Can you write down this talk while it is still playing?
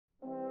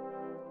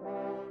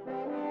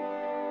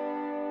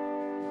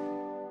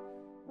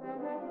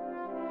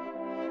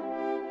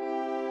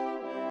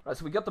Alright,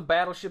 so we got the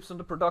battleships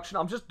under production.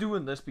 I'm just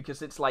doing this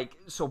because it's like,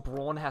 so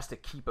Braun has to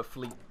keep a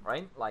fleet,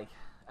 right? Like,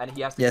 and he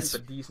has to keep a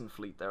decent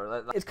fleet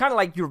there. It's kind of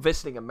like you're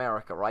visiting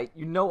America, right?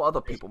 You know other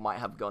people might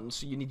have guns,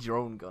 so you need your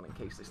own gun in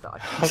case they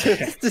start.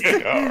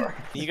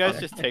 You guys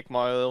just take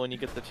my oil when you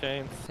get the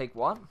chance. Take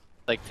what?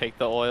 Like, take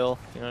the oil,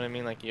 you know what I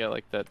mean? Like, you got,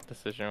 like, that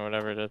decision or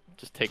whatever to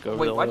just take over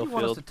the oil field. Wait, why do you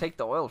want us to take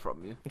the oil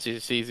from you? It's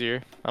just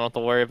easier. I don't have to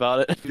worry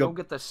about it. You don't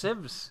get the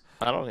civs.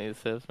 I don't need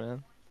civs,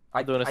 man.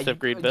 I'm doing a civ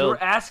grade build.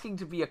 You're asking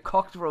to be a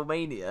cocked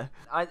Romania.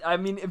 I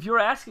mean, if you're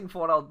asking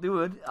for it, I'll do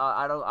it.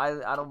 I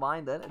don't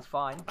mind it. It's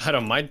fine. I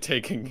don't mind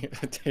taking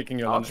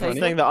your lunch money.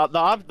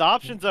 The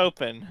option's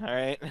open. All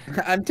right.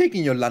 I'm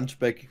taking your lunch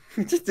back.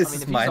 This I mean,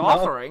 is if mine he's now.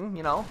 offering,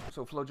 you know.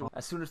 So Flojo,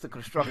 as soon as the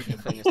construction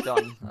thing is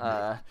done,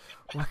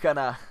 we're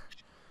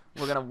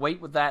gonna wait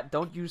with that.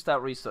 Don't use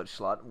that research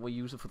slot. We'll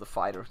use it for the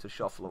fighter to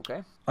shuffle.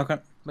 Okay. Okay.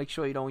 Make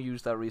sure you don't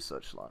use that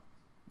research slot.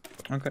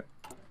 Okay.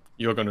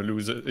 You're gonna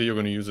lose it. You're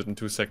gonna use it in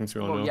 2 seconds.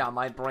 We all know. Yeah,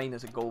 my brain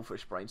is a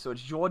goldfish brain, so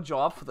it's your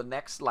job for the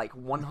next like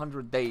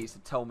 100 days to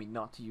tell me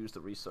not to use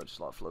the research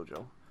slot,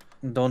 Flojo.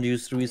 Don't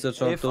use the research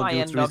slot. If Don't I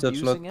use end the up research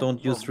slot. using it,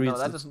 Don't use no, research.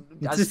 that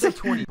doesn't. That's still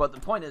 20. But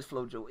the point is,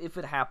 Flojo, if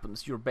it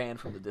happens, you're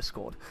banned from the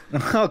Discord.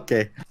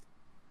 Okay.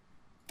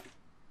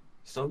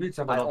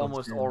 I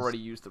almost already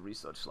used the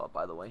research slot,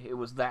 by the way. It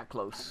was that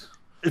close.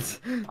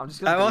 I'm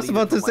just I was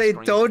about to say,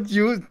 don't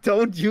use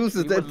it. You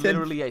were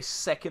literally a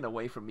second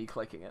away from me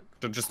clicking it.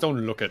 Just don't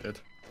look at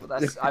it.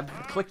 But I've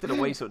clicked it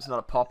away, so it's not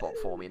a pop-up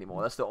for me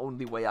anymore. That's the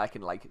only way I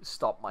can like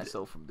stop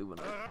myself from doing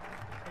it.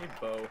 Hey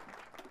Bo,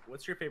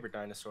 what's your favorite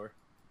dinosaur?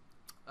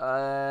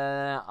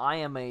 I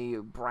am a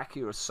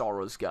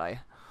Brachiosaurus guy.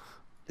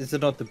 Is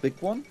it not the big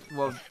one?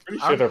 Well,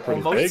 sure are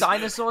most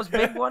dinosaurs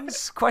big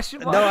ones?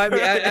 Question mark? No,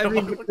 I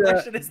mean, What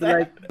question is that?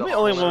 like, I'm the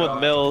only one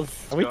with mills.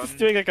 Are we just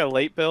doing like a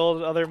late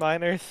build, other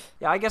miners?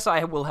 Yeah, I guess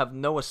I will have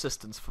no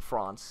assistance for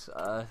France.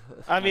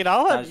 I mean,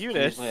 I'll have That's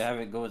units. usually how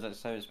it goes.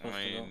 That's how it's supposed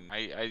to go.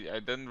 I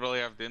didn't really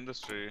have the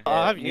industry.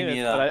 I'll have me units,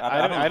 neither. but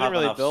I didn't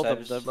really enough build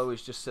civs. them.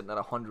 Chloe's just sitting at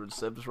 100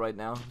 sibs right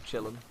now,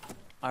 chilling.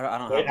 I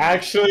don't Wait, have.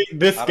 actually,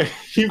 this I guy,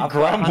 you I've got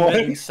grumble.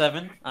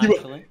 107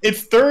 actually.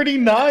 It's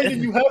 39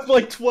 and you have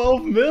like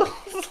 12 mils.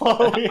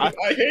 Chloe. I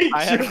hate you.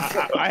 I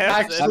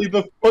have Actually,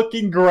 the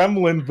fucking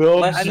gremlin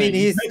build. I mean,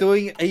 he's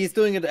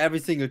doing it every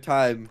single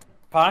time.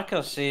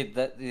 Parker said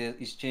that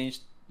he's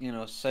changed, you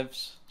know,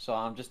 civs. So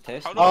I'm just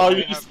testing. Oh,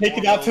 you just take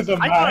it out to the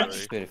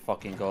max. Swear to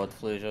fucking God,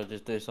 Fluja,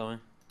 just do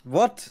something.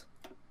 What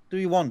do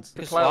you want?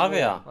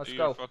 Yugoslavia. Let's Do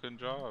go. your fucking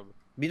job.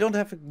 We don't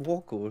have a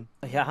war goal.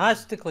 He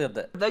has declared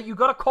it. That you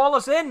gotta call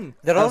us in.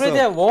 They're already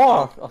at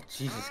war. Oh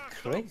Jesus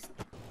Christ.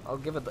 I'll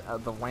give it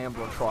the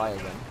Rambler try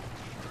again.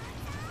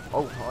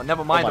 Oh,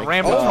 never mind. my The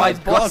Rambler Oh my tries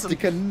God, busting. the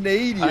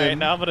Canadian. Alright,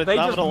 now I'm gonna They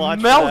just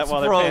launch melt, for that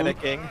while bro. they're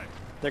panicking.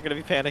 They're gonna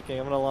be panicking.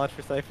 I'm gonna launch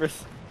for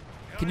Cyprus.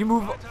 Can you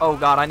move? Oh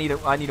God, I need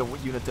a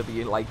unit to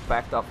be like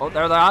backed up. Oh,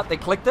 there they are. They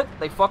clicked it.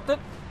 They fucked it.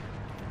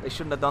 They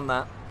shouldn't have done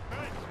that.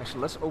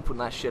 Actually, let's open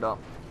that shit up.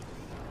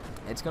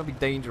 It's gonna be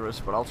dangerous,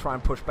 but I'll try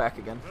and push back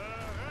again.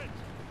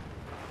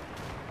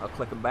 I'll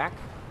click them back.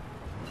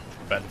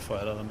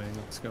 Battlefight army,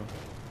 let's go.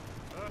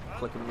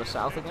 Click them to the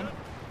south again.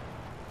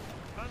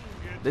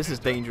 This is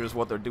dangerous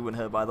what they're doing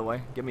here, by the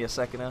way. Give me a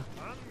second here.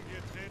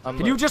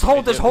 Can you just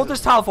hold this? Hold this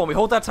tile for me.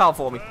 Hold that tile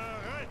for me.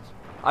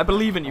 I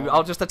believe in you.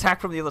 I'll just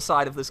attack from the other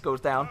side if this goes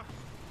down.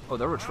 Oh,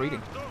 they're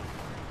retreating.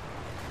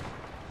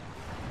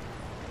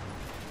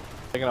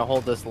 They're gonna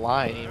hold this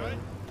line even.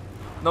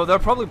 No, they're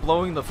probably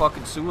blowing the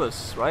fucking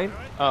Suez, right?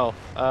 Oh,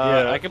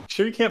 Yeah, I can.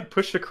 sure you can't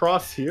push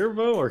across here,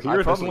 Bo, or here? I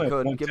There's probably only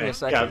could. one Give me a tank.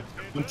 second.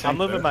 Yeah, one tank I'm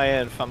moving there. my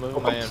inf. I'm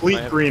moving my inf.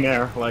 Complete green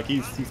air, like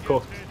he's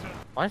cooked.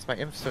 Why is my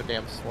inf so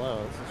damn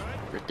slow? This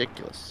is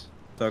ridiculous.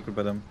 Circle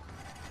by them.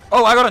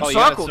 Oh, I got Oh, you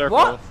got encircled. circled.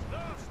 What?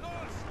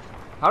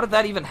 How did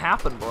that even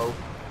happen, bro?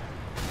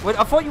 Wait,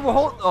 I thought you were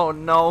holding. Oh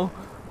no.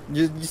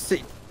 You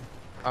see.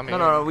 I mean,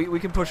 No. We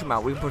can push him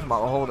out. We can push him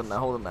out. Hold him there.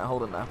 Hold him there.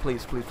 Hold him there.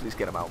 Please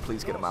get him out.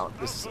 Please get him out.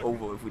 This is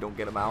over if we don't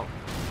get him out.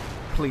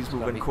 Please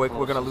move in quick.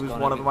 We're gonna lose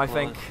one of them, I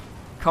think.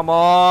 Come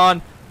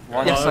on.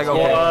 Yes, I go.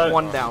 Okay.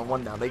 One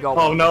down. They got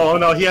one. Oh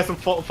no, he hasn't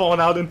fallen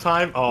out in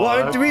time. Oh,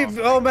 What do we?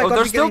 Oh my Oh, God!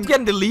 they're still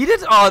getting deleted?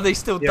 Oh, they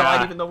still died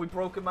Yeah. even though we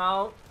broke him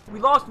out. We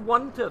lost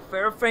one to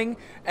Fairthing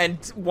and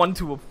one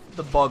to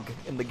the bug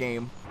in the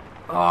game.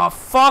 Oh,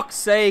 fuck's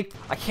sake.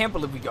 I can't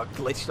believe we got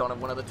glitched on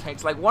one of the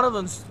tanks. Like, one of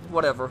them's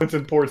whatever. It's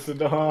in Porcelain.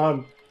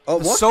 Oh,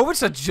 The what?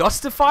 Soviets are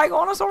justifying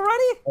on us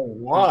already?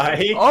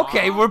 Why?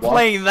 Okay, we're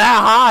playing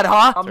that hard,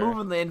 huh? I'm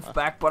moving the inf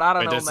back, but I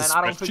don't Wait, know, there's man. a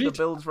I don't think the spreadsheet?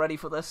 build's ready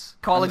for this.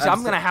 College, I'm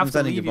I'm gonna have to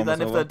sending leave you you then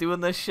bombs if they're over. doing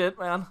this shit,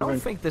 man. I don't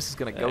think this is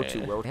gonna go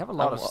too well. We have a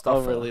lot of I'm stuff.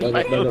 overly- He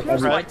No, can't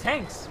pierce my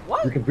tanks.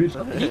 What?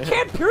 He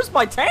can't pierce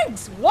my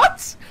tanks.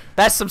 What?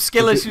 That's some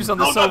skill issues on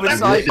the Soviet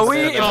side. If you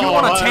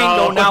want a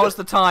tango, now is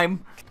the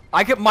time.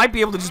 Might be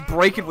able to just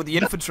break it with the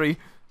infantry.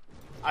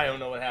 I don't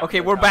know what happened.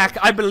 Okay, we're back.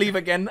 I believe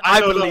again.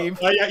 I believe.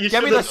 Yeah, you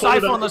Get me should've the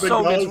cipher told on the us the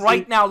Soviets guys.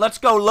 right now. Let's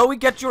go. Lowy,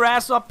 get your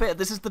ass up here.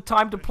 This is the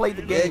time to play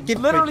the game. get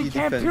Literally quickly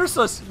can't defend. pierce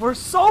us. We're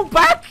so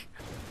back.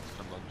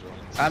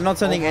 I'm not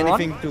sending Hold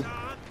on. anything to.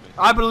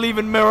 I believe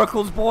in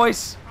miracles,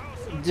 boys.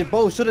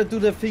 Bo, should I do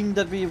the thing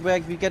that we're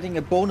getting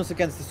a bonus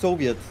against the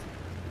Soviets?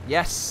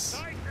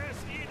 Yes.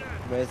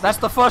 Where is That's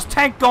the first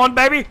tank gone,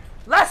 baby.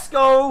 Let's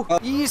go.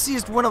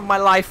 Easiest win of my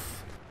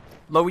life.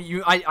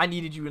 Lowy, I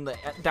needed you in the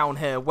down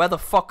here. Where the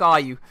fuck are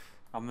you?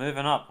 I'm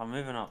moving up. I'm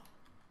moving up.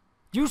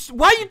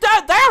 Why are you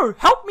down there?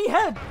 Help me,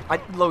 head.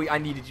 Lowy, I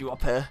needed you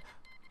up here.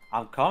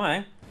 I'm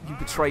coming. You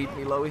betrayed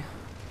me, Lowy.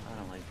 I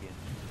don't like you.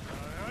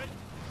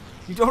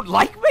 You don't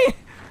like me?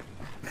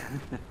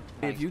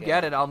 If Thanks, you kid.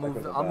 get it, I'll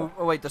move.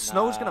 Oh wait, the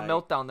snow's gonna Nah.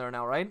 melt down there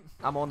now, right?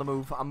 I'm on the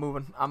move. I'm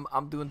moving.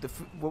 I'm doing.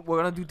 We're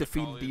gonna do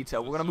defeat in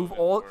detail. We're gonna move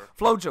all.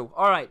 Flojo.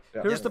 All right.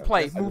 Here's the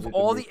play. Move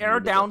all the air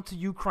down to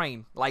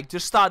Ukraine. Like,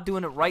 just start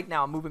doing it right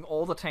now. I'm moving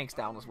all the tanks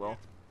down as well.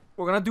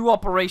 We're gonna do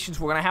operations.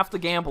 We're gonna have to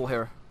gamble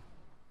here.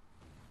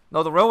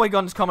 No, the railway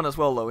gun's coming as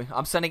well, Louie.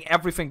 I'm sending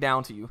everything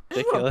down to you. I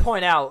just want to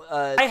point out,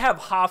 I have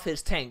half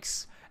his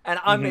tanks. And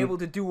I'm able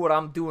to do what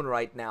I'm doing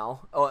right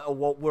now, or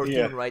what we're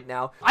doing right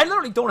now. I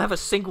literally don't have a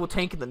single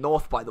tank in the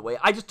north, by the way.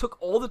 I just took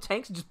all the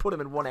tanks and just put them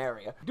in one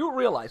area. Do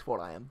realize what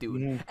I am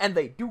doing. And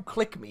they do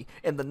click me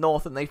in the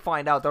north, and they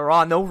find out there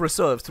are no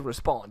reserves to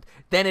respond.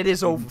 Then it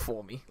is over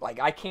for me. Like,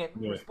 I can't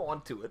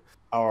respond to it.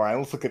 Alright,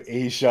 let's look at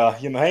Asia.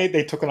 You know, hey,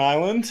 they took an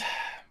island.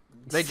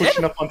 They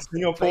Pushing did? up on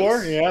Singapore.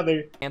 Nice. Yeah,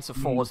 they... Answer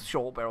 4's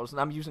short barrels, and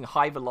I'm using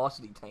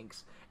high-velocity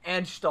tanks.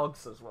 And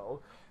Stugs as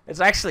well. It's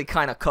actually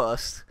kind of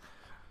cursed.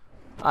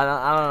 I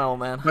don't know,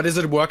 man. But is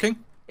it working?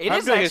 I'm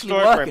Is doing actually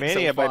historic working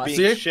Romania so by far.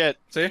 being shit.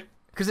 See?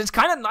 Because it's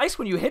kind of nice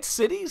when you hit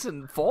cities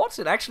and forts.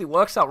 It actually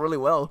works out really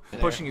well,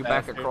 pushing you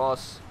back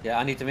across. Yeah,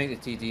 I need to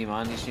make the TD,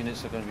 man. These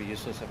units are going to be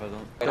useless if I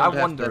don't. Wait, I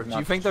wonder, do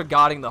you think they're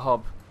guarding the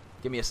hub?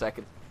 Give me a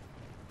second.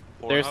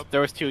 There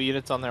was 2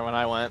 units on there when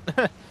I went.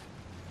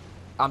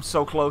 I'm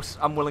so close.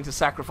 I'm willing to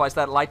sacrifice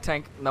that light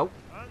tank. Nope.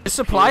 His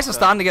supplies are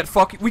starting to get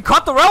fucking. We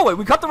cut the railway.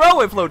 We cut the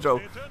railway,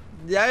 Flojo.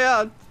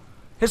 Yeah.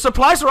 His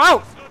supplies are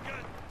out.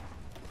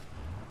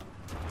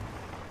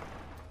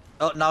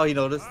 Oh, now he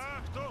noticed.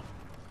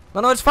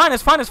 No, it's fine.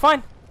 It's fine. It's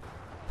fine.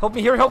 Help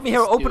me here. Help me here.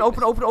 Open.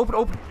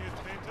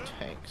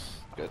 Tanks.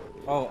 Good.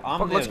 Oh, I'm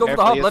Fuck, there. let's go for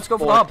the hub. Let's go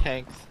for the hub.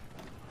 Tanks.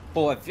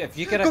 Oh, if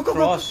you get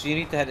across, you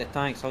need to hit the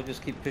tanks. I'll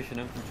just keep pushing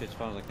infantry as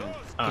far as I can.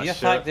 Can you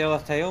attack the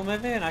other tail,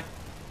 maybe? And I...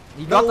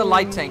 He got the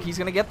light tank. He's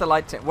gonna get the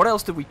light tank. What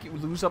else did we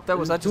lose up there?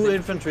 Was that just 2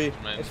 infantry?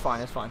 It's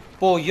fine. It's fine.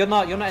 Oh, you're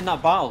not in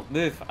that battle.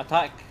 Move,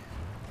 attack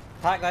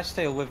that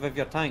tail with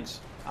your tanks.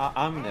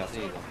 I'm there.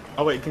 There you go.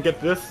 Oh wait, you can get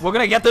this? We're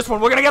gonna get this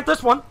one. We're gonna get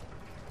this one.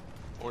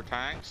 4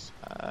 tanks.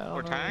 I don't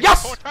 4 know. tanks.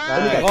 Yes! 4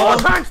 tanks. Four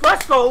tanks.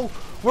 Let's go.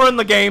 We're in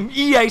the game.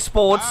 EA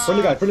Sports.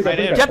 Ah, Get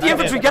the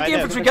infantry. Get the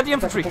infantry. Get the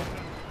infantry.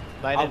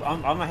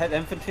 I'm gonna hit the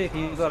infantry.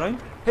 Can you go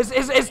around?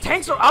 His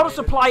tanks are out of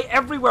supply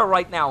everywhere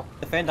right now.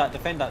 Defend that.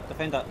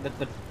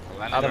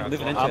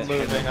 I'm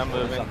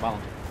moving.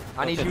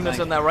 I need units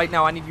in there right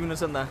now. I need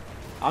units in there.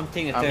 I'm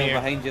taking a I'm tail here.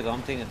 behind you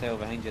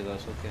though.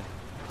 It's okay.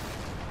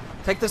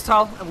 Take this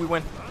tile and we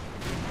win.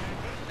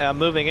 I'm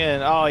moving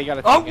in. Oh, you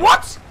gotta. Oh, take it.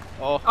 what?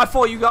 Oh. I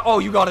thought you got. Oh,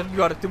 you got it. You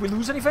got it. Did we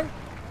lose anything?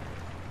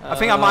 I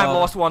think I might have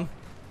lost one.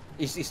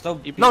 He's still.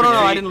 No,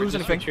 I Retreat, didn't lose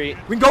just anything. retreat.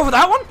 We can go for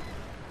that one.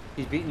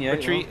 He's beating you.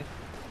 Retreat.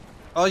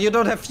 Oh, you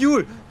don't have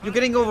fuel. You're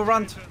getting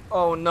overrun.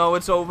 Oh no,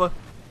 it's over.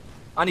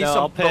 I need No, I'll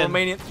some pin.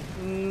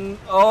 Romanian.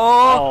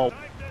 Oh.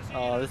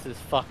 Oh, this is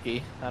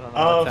fucky. I don't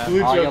know what's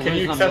happening. Flujo, you're can you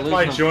losing accept them,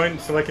 my you're losing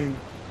joint so I can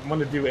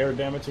want to do air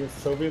damage against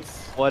the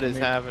Soviets? What is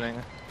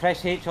happening?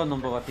 Press H on them,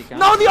 bro, if you can.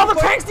 No, the other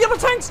tanks. The other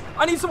tanks.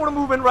 I need someone to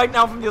move in right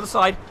now from the other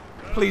side.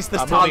 Please,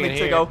 this I'm tile moving in needs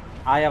to here. go.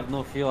 I have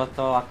no fuel at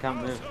all. I can't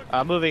move.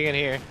 I'm moving in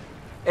here.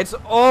 It's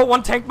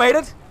one tank made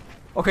it.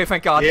 Okay,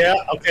 thank God. Yeah.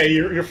 Okay,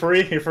 you're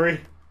free. You're free.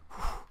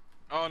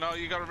 Oh no,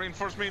 you gotta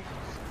reinforce me.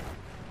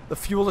 The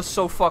fuel is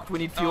so fucked. We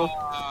need fuel.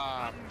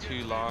 Ah,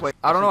 2 lost. Wait,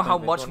 I don't know how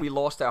much we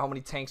lost there, how many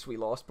tanks we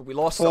lost, but we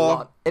lost a 4.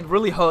 lot. It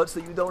really hurts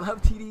that you don't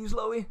have TDs,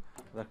 Loey.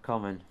 They're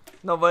coming.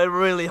 No, but it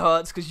really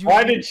hurts because you.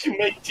 Why did you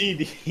make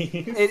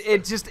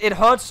TDs? It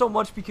hurts so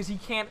much because he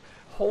can't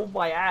hold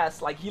my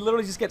ass. Like he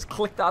literally just gets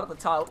clicked out of the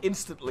tile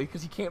instantly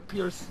because he can't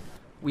pierce.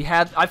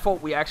 I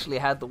thought we actually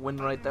had the win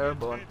right there,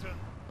 but.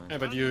 Yeah,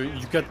 but you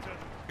got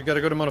a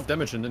good amount of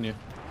damage in, didn't you?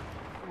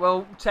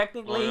 Well,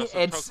 technically,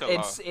 also took a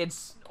lot.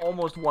 it's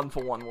almost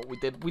 1-for-1 what we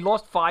did. We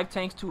lost 5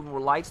 tanks, 2 of them were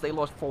lights. They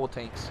lost 4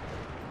 tanks.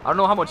 I don't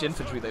know how much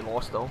infantry they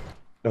lost though.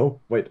 No,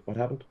 wait, what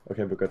happened?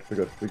 Okay, we're good,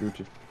 we're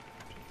Gucci.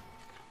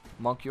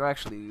 Monk, you're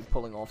actually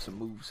pulling off some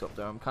moves up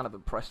there. I'm kind of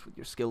impressed with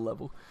your skill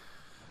level.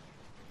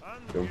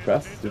 You're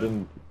impressed? You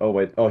didn't... Oh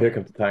wait, oh here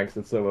comes the tanks,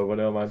 it's so well,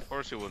 never mind. Of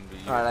course you wouldn't be.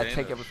 Alright, I Danish.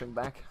 take everything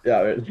back.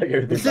 Yeah, wait, take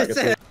everything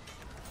back.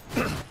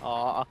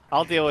 Aw,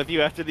 I'll deal with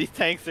you after these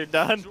tanks are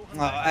done.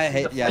 Oh, I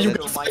hate. Yeah, You Flojo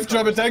got 5 micro.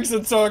 German tanks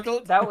in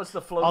circle. That was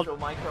the Flojo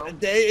micro.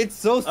 it's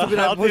so stupid.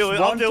 I I'll push deal with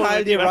one tile,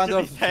 you they run after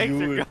out of these tanks are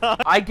fuel. gone.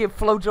 I give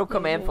Flojo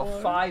command for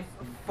 5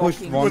 Push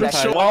fucking one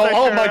seconds. tile.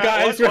 Oh my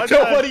God! Is there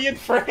nobody in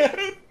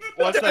France?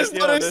 Once I There's deal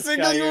not a with this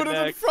single guy, you're unit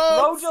in next.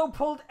 France. Flojo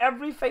pulled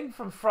everything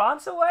from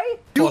France away?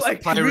 You Plus agreed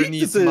to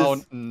Pyrenees this.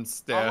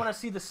 Mountains I want there. to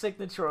see the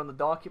signature on the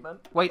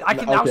document. Wait, I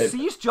can now Okay.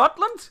 seize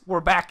Jutland?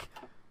 We're back.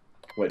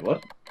 Wait,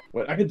 what?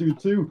 Wait, I can do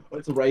 2. Oh,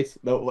 it's a race.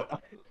 No, wait.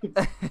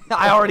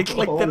 I already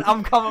clicked it.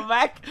 I'm coming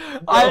back.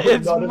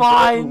 It's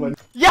mine.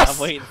 Yes!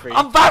 I'm waiting for you.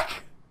 I'm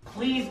back!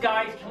 Please,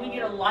 guys, can we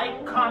get a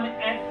like, comment,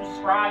 and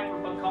subscribe for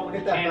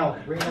Bokowen's channel?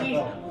 Please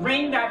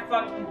ring that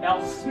fucking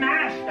bell.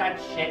 Smash that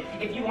shit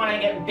if you want to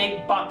get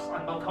big bucks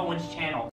on Bokowen's channel.